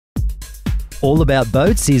All About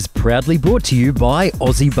Boats is proudly brought to you by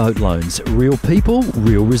Aussie Boat Loans. Real people,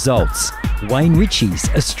 real results. Wayne Ritchie's,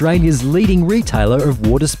 Australia's leading retailer of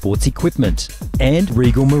water sports equipment. And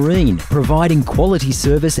Regal Marine, providing quality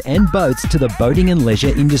service and boats to the boating and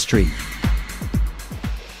leisure industry.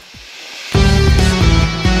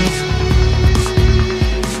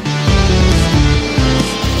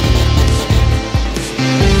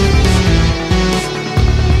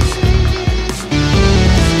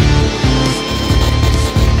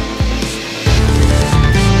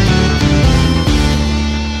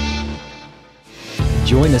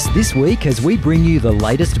 Join us this week as we bring you the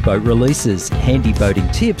latest boat releases, handy boating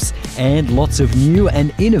tips, and lots of new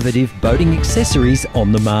and innovative boating accessories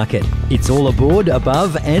on the market. It's all aboard,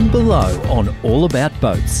 above and below on All About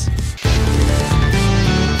Boats.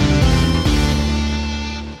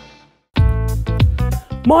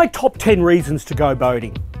 My top 10 reasons to go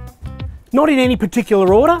boating. Not in any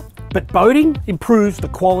particular order, but boating improves the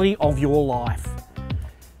quality of your life.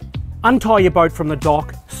 Untie your boat from the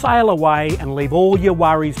dock, sail away and leave all your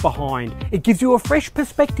worries behind. It gives you a fresh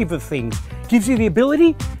perspective of things, gives you the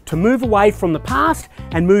ability to move away from the past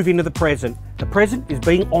and move into the present. The present is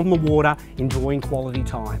being on the water, enjoying quality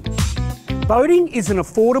time. Boating is an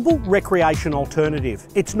affordable recreation alternative.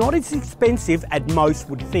 It's not as expensive as most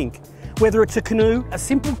would think. Whether it's a canoe, a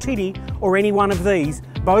simple titty or any one of these,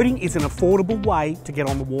 boating is an affordable way to get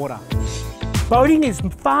on the water. Boating is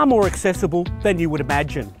far more accessible than you would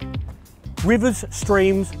imagine. Rivers,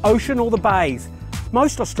 streams, ocean or the bays.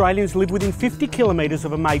 Most Australians live within 50 kilometres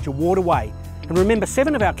of a major waterway. And remember,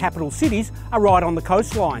 7 of our capital cities are right on the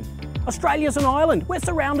coastline. Australia's an island, we're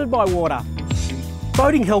surrounded by water.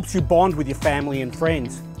 Boating helps you bond with your family and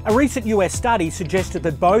friends. A recent US study suggested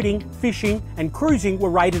that boating, fishing and cruising were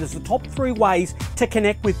rated as the top 3 ways to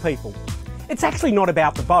connect with people. It's actually not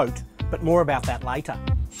about the boat, but more about that later.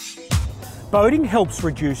 Boating helps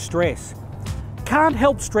reduce stress. Can't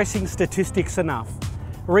help stressing statistics enough.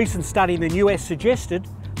 A recent study in the US suggested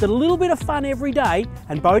that a little bit of fun every day,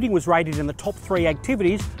 and boating was rated in the top 3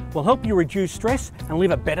 activities, will help you reduce stress and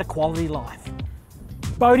live a better quality life.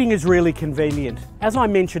 Boating is really convenient. As I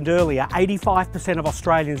mentioned earlier, 85% of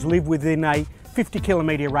Australians live within a 50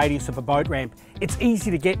 kilometre radius of a boat ramp. It's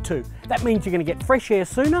easy to get to. That means you're going to get fresh air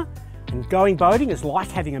sooner, and going boating is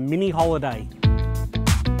like having a mini holiday.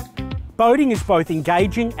 Boating is both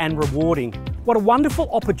engaging and rewarding. What a wonderful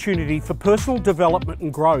opportunity for personal development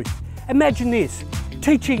and growth. Imagine this,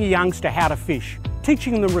 teaching a youngster how to fish,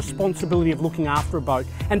 teaching them the responsibility of looking after a boat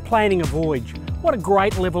and planning a voyage. What a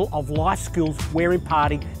great level of life skills we're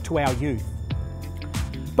imparting to our youth.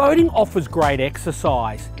 Boating offers great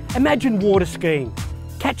exercise. Imagine water skiing,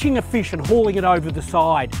 catching a fish and hauling it over the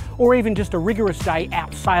side, or even just a rigorous day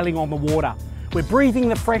out sailing on the water. We're breathing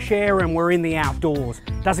the fresh air and we're in the outdoors.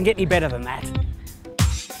 Doesn't get any better than that.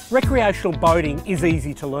 Recreational boating is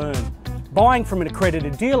easy to learn. Buying from an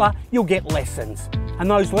accredited dealer, you'll get lessons.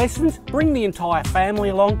 And those lessons bring the entire family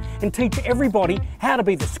along and teach everybody how to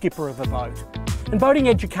be the skipper of a boat. And boating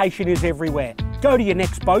education is everywhere. Go to your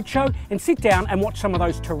next boat show and sit down and watch some of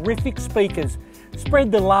those terrific speakers.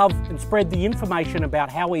 Spread the love and spread the information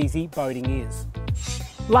about how easy boating is.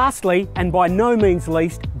 Lastly, and by no means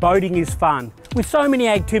least, boating is fun. With so many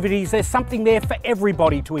activities, there's something there for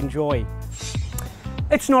everybody to enjoy.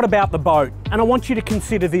 It's not about the boat, and I want you to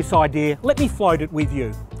consider this idea. Let me float it with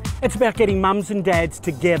you. It's about getting mums and dads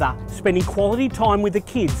together, spending quality time with the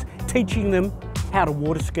kids, teaching them how to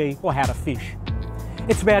water ski or how to fish.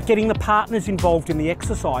 It's about getting the partners involved in the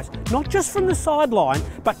exercise, not just from the sideline,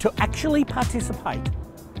 but to actually participate.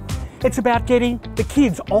 It's about getting the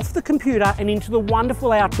kids off the computer and into the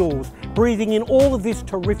wonderful outdoors, breathing in all of this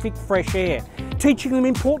terrific fresh air, teaching them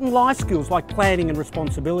important life skills like planning and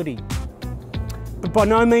responsibility. But by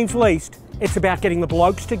no means least, it's about getting the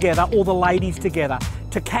blokes together or the ladies together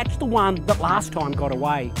to catch the one that last time got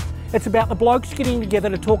away. It's about the blokes getting together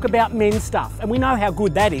to talk about men's stuff, and we know how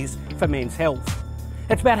good that is for men's health.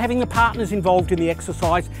 It's about having the partners involved in the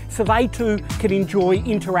exercise so they too can enjoy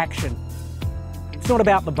interaction. It's not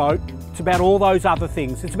about the boat, it's about all those other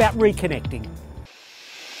things. It's about reconnecting.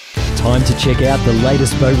 Time to check out the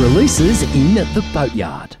latest boat releases in the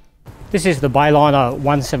Boatyard. This is the Bayliner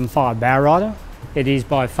 175 Bow Rider. It is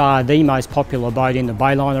by far the most popular boat in the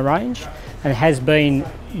Bayliner range and has been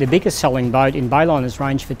the biggest selling boat in Bayliner's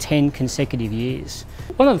range for 10 consecutive years.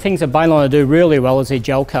 One of the things that Bayliner do really well is their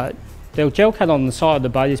gel coat. The gel coat on the side of the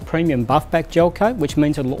boat is premium buffback gel coat, which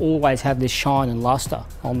means it'll always have this shine and lustre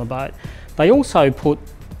on the boat. They also put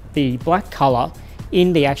the black colour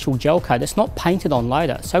in the actual gel coat. It's not painted on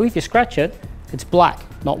later, so if you scratch it, it's black,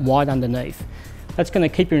 not white underneath. That's going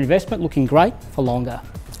to keep your investment looking great for longer.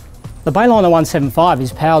 The Bayliner 175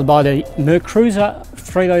 is powered by the Mercruiser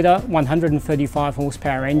 3 litre 135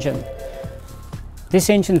 horsepower engine. This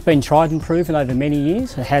engine's been tried and proven over many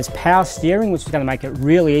years. It has power steering, which is going to make it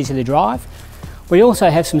really easy to drive. We also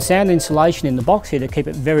have some sound insulation in the box here to keep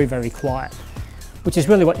it very, very quiet, which is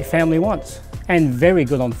really what your family wants, and very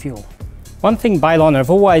good on fuel. One thing Bayliner have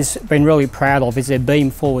always been really proud of is their beam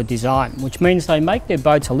forward design, which means they make their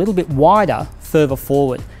boats a little bit wider further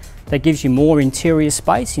forward. That gives you more interior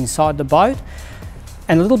space inside the boat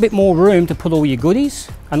and a little bit more room to put all your goodies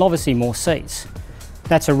and obviously more seats.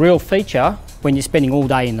 That's a real feature when you're spending all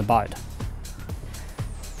day in the boat.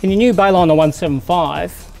 In your new Bayliner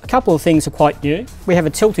 175, a couple of things are quite new. We have a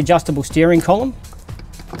tilt adjustable steering column,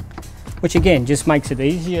 which again just makes it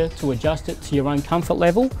easier to adjust it to your own comfort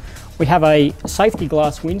level. We have a safety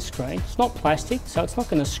glass windscreen. It's not plastic, so it's not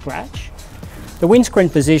going to scratch. The windscreen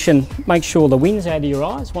position makes sure the wind's out of your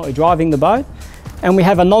eyes while you're driving the boat. And we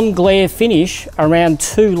have a non-glare finish around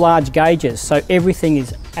 2 large gauges, so everything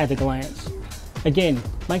is at a glance. Again,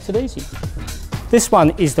 makes it easy. This one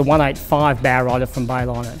is the 185 bow rider from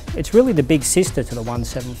Bayliner. It's really the big sister to the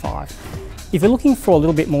 175. If you're looking for a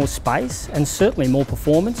little bit more space and certainly more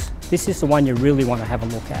performance, this is the one you really want to have a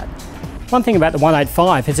look at. One thing about the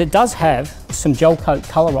 185 is it does have some gel coat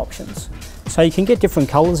colour options. So you can get different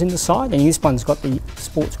colours in the side, and this one's got the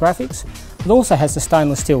sports graphics. It also has the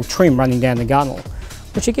stainless steel trim running down the gunnel,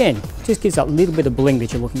 which again, just gives that little bit of bling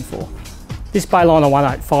that you're looking for. This Bayliner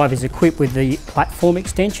 185 is equipped with the platform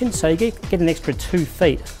extension, so you get an extra 2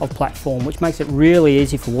 feet of platform, which makes it really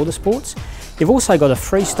easy for water sports. You've also got a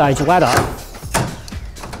 3-stage ladder.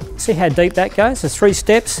 See how deep that goes? There's 3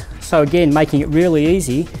 steps, so again, making it really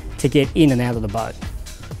easy to get in and out of the boat.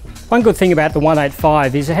 One good thing about the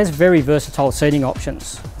 185 is it has very versatile seating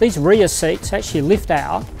options. These rear seats actually lift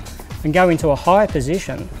out and go into a higher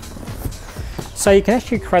position, so you can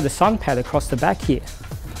actually create a sun pad across the back here.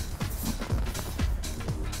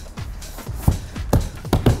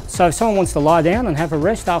 So if someone wants to lie down and have a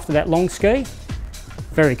rest after that long ski,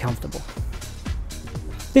 very comfortable.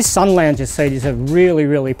 This sun lounger seat is a really,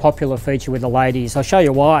 really popular feature with the ladies. I'll show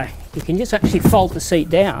you why. You can just actually fold the seat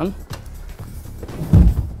down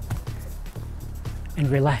and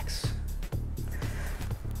relax.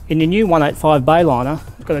 In your new 185 Bayliner,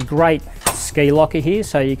 we've got a great ski locker here,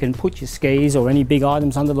 so you can put your skis or any big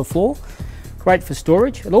items under the floor. Great for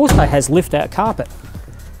storage. It also has lift out carpet,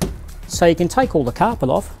 so you can take all the carpet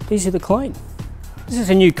off, easy to clean. This is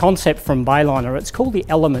a new concept from Bayliner. It's called the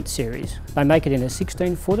Element series. They make it in a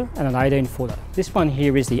 16 footer and an 18 footer. This one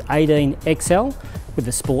here is the 18 XL with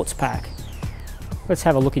the sports pack. Let's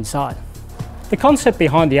have a look inside. The concept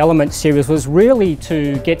behind the Element series was really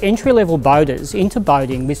to get entry-level boaters into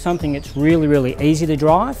boating with something that's really, really easy to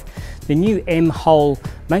drive. The new M hull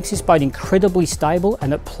makes this boat incredibly stable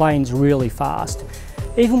and it planes really fast.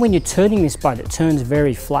 Even when you're turning this boat, it turns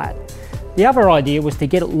very flat. The other idea was to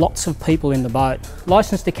get lots of people in the boat.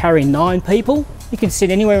 Licensed to carry 9 people, you can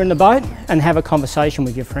sit anywhere in the boat and have a conversation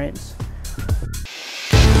with your friends.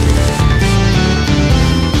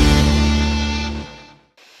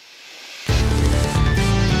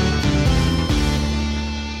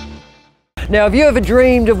 Now, have you ever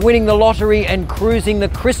dreamed of winning the lottery and cruising the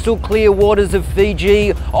crystal clear waters of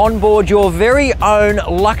Fiji on board your very own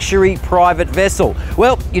luxury private vessel?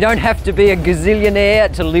 Well, you don't have to be a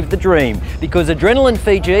gazillionaire to live the dream, because Adrenaline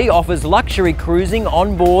Fiji offers luxury cruising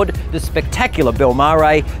on board the spectacular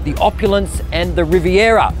Belmare, the Opulence and the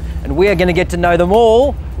Riviera. And we are going to get to know them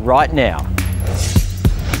all right now.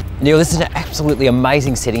 Neil, this is an absolutely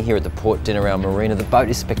amazing setting here at the Port Dinnerale Marina. The boat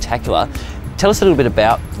is spectacular. Tell us a little bit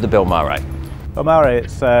about the Belmare. Belmare,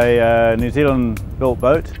 it's a New Zealand built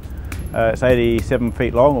boat. It's 87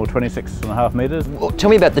 feet long, or 26.5 metres. Well, tell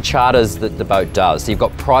me about the charters that the boat does. So you've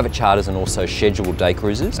got private charters and also scheduled day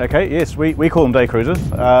cruises. Okay, yes, we call them day cruises.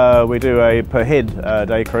 We do a per head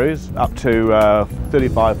day cruise up to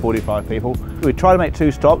 35, 45 people. We try to make 2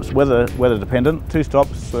 stops, weather dependent. 2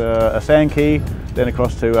 stops, a sand key, then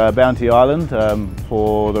across to Bounty Island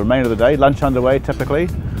for the remainder of the day. Lunch underway typically.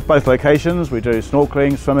 Both locations we do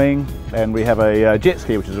snorkeling, swimming, and we have a jet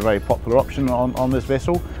ski, which is a very popular option on this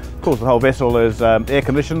vessel. Of course, the whole vessel is air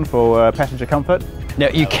conditioned for passenger comfort. Now,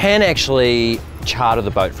 you can actually charter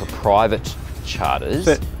the boat for private charters.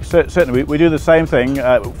 Certainly, we do the same thing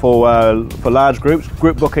for large groups,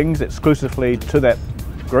 group bookings exclusively to that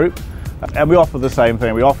group, and we offer the same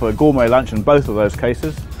thing. We offer a gourmet lunch in both of those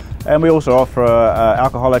cases, and we also offer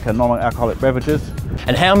alcoholic and non-alcoholic beverages.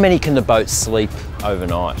 And how many can the boat sleep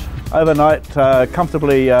overnight? Overnight,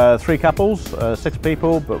 comfortably 3 couples, 6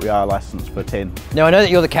 people, but we are licensed for 10. Now, I know that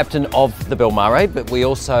you're the captain of the Belmare, but we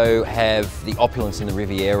also have the Opulence and the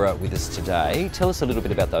Riviera with us today. Tell us a little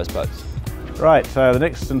bit about those boats. Right, so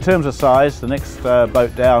in terms of size, the next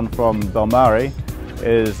boat down from Belmare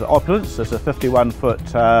is Opulence. It's a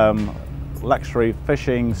 51-foot luxury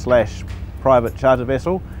fishing / private charter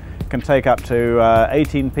vessel. Can take up to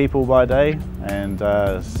 18 people by day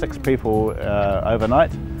and 6 people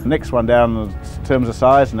overnight. The next one down in terms of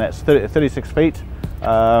size, and that's 36 feet,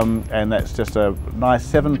 and that's just a nice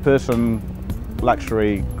 7-person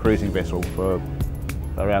luxury cruising vessel for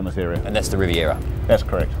around this area. And that's the Riviera? That's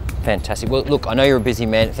correct. Fantastic. Well, look, I know you're a busy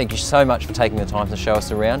man. Thank you so much for taking the time to show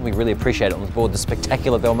us around. We really appreciate it on board the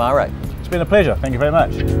spectacular Belmare. It's been a pleasure. Thank you very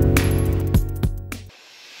much.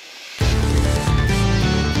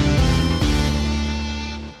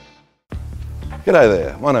 G'day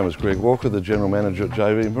there, my name is Greg Walker, the General Manager at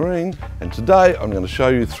JV Marine, and today I'm going to show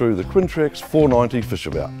you through the Quintrex 490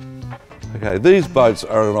 Fishabout. Okay, these boats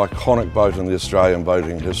are an iconic boat in the Australian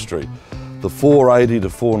boating history. The 480 to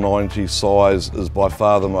 490 size is by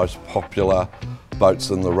far the most popular boats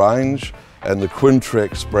in the range, and the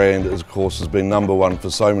Quintrex brand, of course, has been #1 for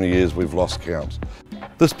so many years we've lost count.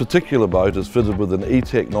 This particular boat is fitted with an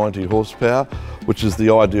E-TEC 90 horsepower, which is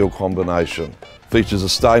the ideal combination. Features a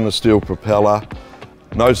stainless steel propeller,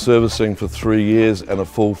 no servicing for 3 years and a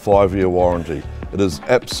full 5-year warranty. It is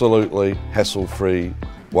absolutely hassle-free,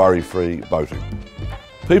 worry-free boating.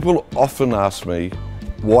 People often ask me,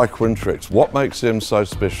 why Quintrex? What makes them so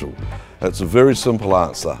special? It's a very simple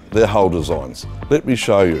answer, their hull designs. Let me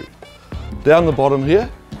show you. Down the bottom here,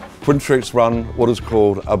 Quintrex run what is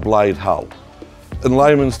called a blade hull. In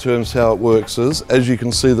layman's terms, how it works is, as you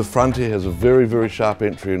can see, the front here has a very, very sharp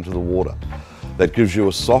entry into the water. That gives you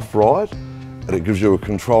a soft ride and it gives you a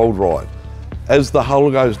controlled ride. As the hull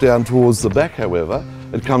goes down towards the back, however,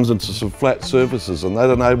 it comes into some flat surfaces, and that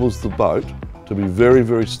enables the boat to be very,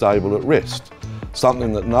 very stable at rest,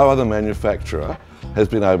 something that no other manufacturer has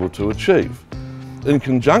been able to achieve. In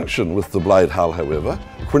conjunction with the blade hull, however,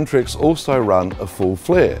 Quintrex also run a full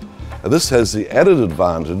flare. And this has the added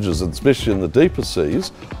advantages, especially in the deeper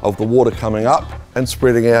seas, of the water coming up and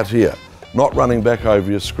spreading out here, not running back over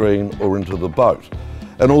your screen or into the boat.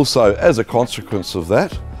 And also, as a consequence of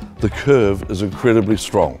that, the curve is incredibly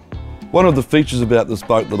strong. One of the features about this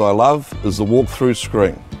boat that I love is the walk-through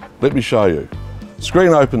screen. Let me show you.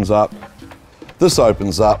 Screen opens up, this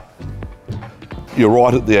opens up, you're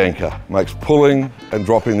right at the anchor. Makes pulling and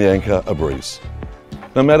dropping the anchor a breeze.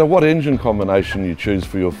 No matter what engine combination you choose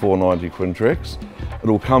for your 490 Quintrex,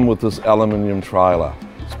 it'll come with this aluminium trailer.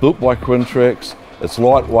 It's built by Quintrex. It's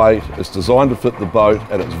lightweight, it's designed to fit the boat,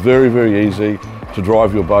 and it's very, very easy to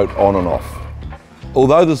drive your boat on and off.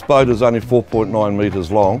 Although this boat is only 4.9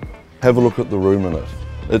 metres long, have a look at the room in it.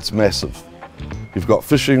 It's massive. You've got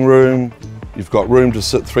fishing room, you've got room to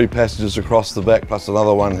sit 3 passengers across the back plus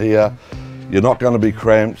another one here. You're not going to be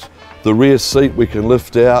cramped. The rear seat we can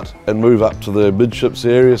lift out and move up to the midships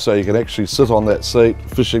area so you can actually sit on that seat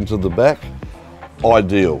fishing to the back.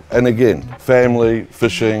 Ideal. And again, family,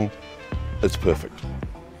 fishing, it's perfect.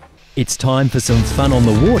 It's time for some fun on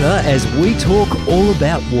the water as we talk all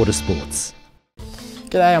about water sports.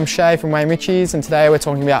 G'day, I'm Shay from Wayne Ritchie's, and today we're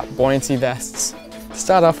talking about buoyancy vests. To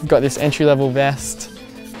start off, we've got this entry-level vest,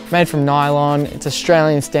 made from nylon. It's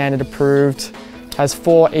Australian standard approved, has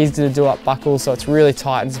 4 easy to do up buckles, so it's really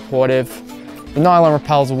tight and supportive. The nylon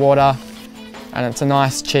repels the water, and it's a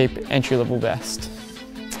nice, cheap entry-level vest.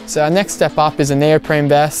 So our next step up is a neoprene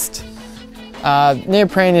vest.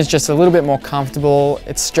 Neoprene is just a little bit more comfortable,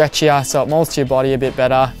 it's stretchier, so it molds to your body a bit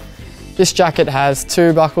better. This jacket has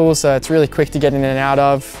 2 buckles, so it's really quick to get in and out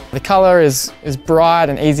of. The colour is bright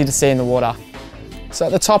and easy to see in the water. So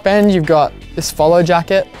at the top end, you've got this follow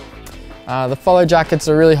jacket. The follow jackets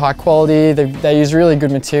are really high quality, they use really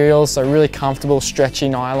good materials, so really comfortable, stretchy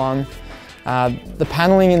nylon. The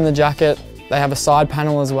paneling in the jacket, they have a side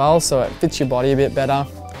panel as well, so it fits your body a bit better.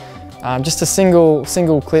 Just a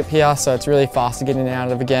single clip here, so it's really fast to get in and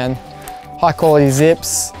out of again. High quality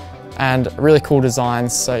zips and really cool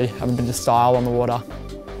designs, so you have a bit of style on the water.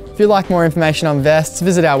 If you'd like more information on vests,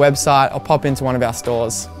 visit our website or pop into one of our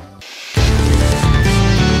stores.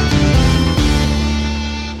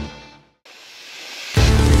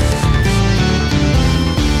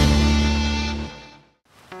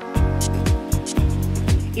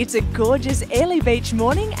 It's a gorgeous Airlie Beach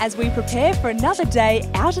morning as we prepare for another day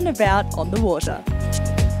out and about on the water.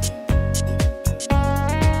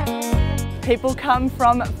 People come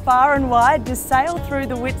from far and wide to sail through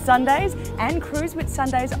the Whitsundays, and Cruise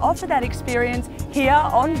Whitsundays offer that experience here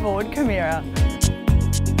on board Chimera.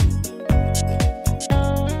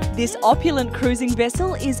 This opulent cruising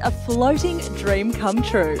vessel is a floating dream come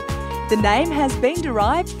true. The name has been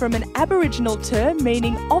derived from an Aboriginal term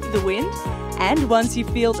meaning of the wind, and once you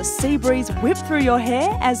feel the sea breeze whip through your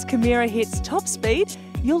hair as Chimera hits top speed,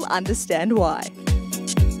 you'll understand why.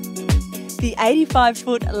 The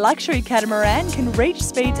 85-foot luxury catamaran can reach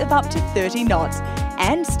speeds of up to 30 knots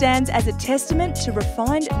and stands as a testament to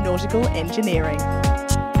refined nautical engineering.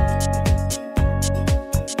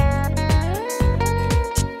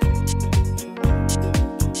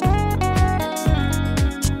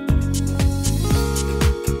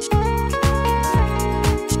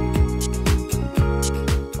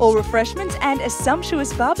 All refreshments and a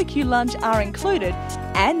sumptuous barbecue lunch are included,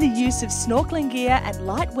 and the use of snorkeling gear and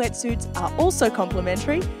light wetsuits are also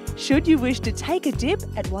complimentary should you wish to take a dip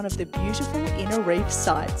at one of the beautiful inner reef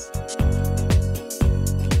sites.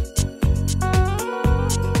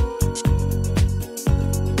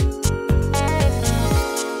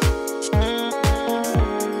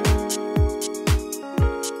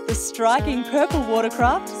 The striking purple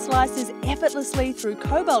watercraft slices effortlessly through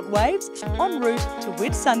cobalt waves en route to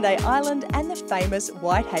Whitsunday Island and the famous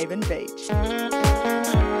Whitehaven Beach.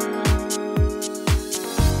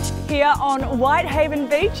 Here on Whitehaven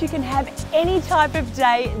Beach, you can have any type of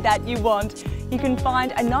day that you want. You can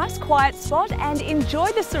find a nice quiet spot and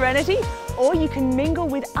enjoy the serenity, or you can mingle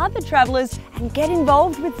with other travellers and get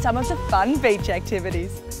involved with some of the fun beach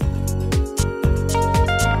activities.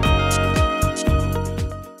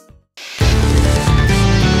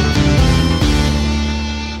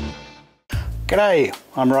 G'day,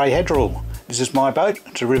 I'm Ray Hedrill. This is my boat.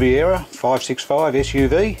 It's a Riviera 565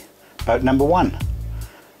 SUV, boat number 1.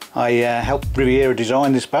 I helped Riviera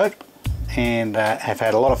design this boat and have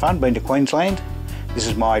had a lot of fun, been to Queensland. This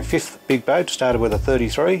is my 5th big boat. Started with a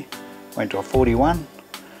 33, went to a 41,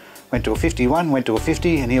 went to a 51, went to a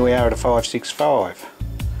 50, and here we are at a 565.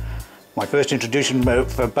 My first introduction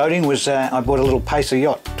for boating was I bought a little Pacer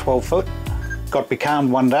yacht, 12 foot, got becalmed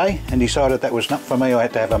one day and decided that was not for me, I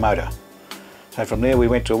had to have a motor. So from there we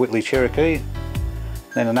went to a Whitley Cherokee,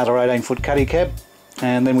 then another 18-foot cuddy cab,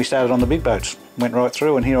 and then we started on the big boats. Went right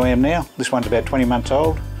through, and here I am now. This one's about 20 months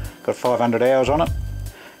old, got 500 hours on it.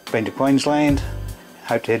 Been to Queensland,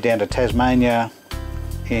 hope to head down to Tasmania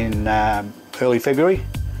in early February,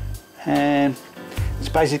 and that's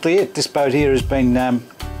basically it. This boat here has been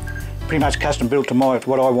pretty much custom built to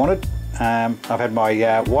what I wanted. I've had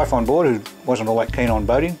my wife on board, who wasn't all that keen on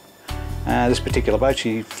boating. This particular boat,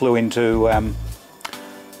 she flew into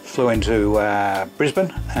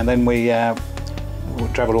Brisbane, and then we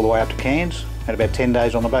travelled all the way up to Cairns. Had about 10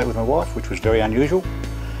 days on the boat with my wife, which was very unusual.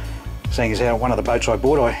 Seeing as how one of the boats I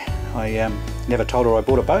bought, I never told her I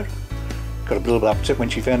bought a boat. Got a little bit upset when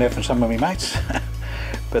she found out from some of my mates.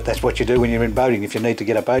 But that's what you do when you're in boating. If you need to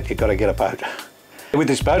get a boat, you've got to get a boat. With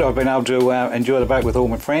this boat, I've been able to enjoy the boat with all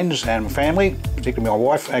my friends and my family. Particularly my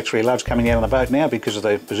wife actually loves coming out on the boat now because of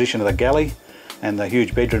the position of the galley and the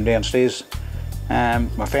huge bedroom downstairs.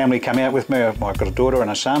 My family come out with me. I've got a daughter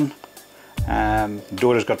and a son. The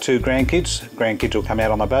daughter's got 2 grandkids. Grandkids will come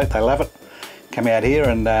out on the boat, they love it. Come out here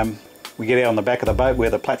and we get out on the back of the boat where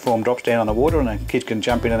the platform drops down on the water, and the kids can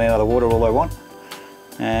jump in and out of the water all they want.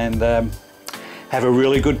 And have a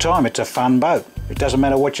really good time. It's a fun boat. It doesn't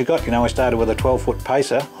matter what you got. You know, I started with a 12-foot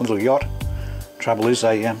Pacer, a little yacht. Trouble is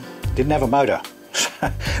they didn't have a motor.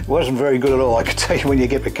 It wasn't very good at all, I can tell you, when you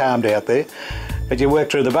get becalmed out there. But you work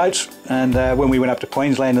through the boats, and when we went up to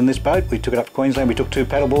Queensland in this boat, we took it up to Queensland, we took 2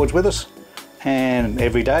 paddle boards with us. And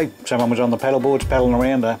every day someone was on the paddle boards paddling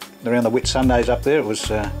around the Whitsundays up there. It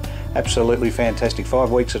was absolutely fantastic.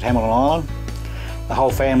 5 weeks at Hamilton Island. The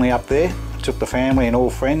whole family up there. Took the family and all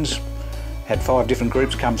friends. Had 5 different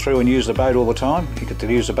groups come through and use the boat all the time. You get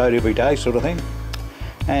to use the boat every day, sort of thing.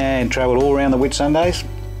 And travelled all around the Whitsundays.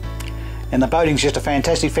 And the boating's just a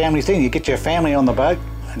fantastic family thing. You get your family on the boat,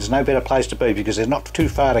 and there's no better place to be because there's not too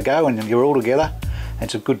far to go and you're all together.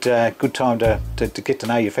 It's a good time to get to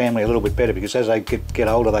know your family a little bit better, because as they get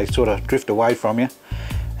older, they sort of drift away from you,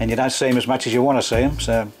 and you don't see them as much as you want to see them.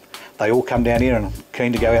 So they all come down here and are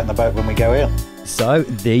keen to go out in the boat when we go out. So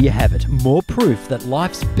there you have it, more proof that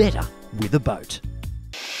life's better with a boat.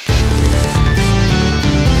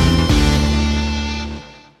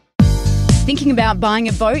 Thinking about buying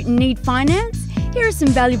a boat and need finance? Here are some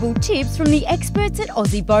valuable tips from the experts at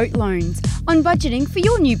Aussie Boat Loans on budgeting for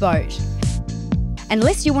your new boat.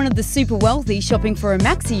 Unless you're one of the super wealthy shopping for a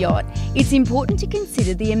maxi yacht, it's important to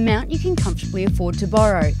consider the amount you can comfortably afford to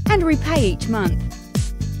borrow and repay each month.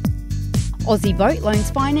 Aussie Boat Loans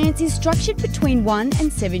finance is structured between 1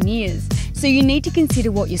 and 7 years, so you need to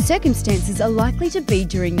consider what your circumstances are likely to be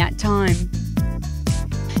during that time.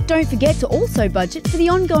 Don't forget to also budget for the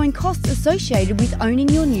ongoing costs associated with owning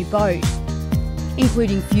your new boat,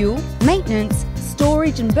 including fuel, maintenance,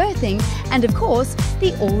 storage and berthing, and of course,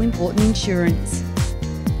 the all-important insurance.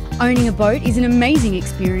 Owning a boat is an amazing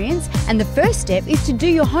experience, and the first step is to do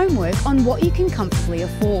your homework on what you can comfortably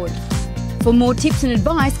afford. For more tips and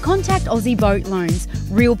advice, contact Aussie Boat Loans.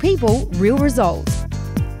 Real people, real results.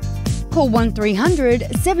 Call 1300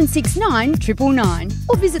 769 999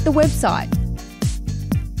 or visit the website.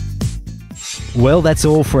 Well, that's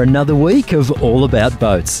all for another week of All About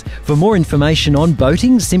Boats. For more information on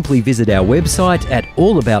boating, simply visit our website at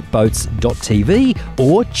allaboutboats.tv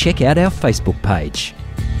or check out our Facebook page.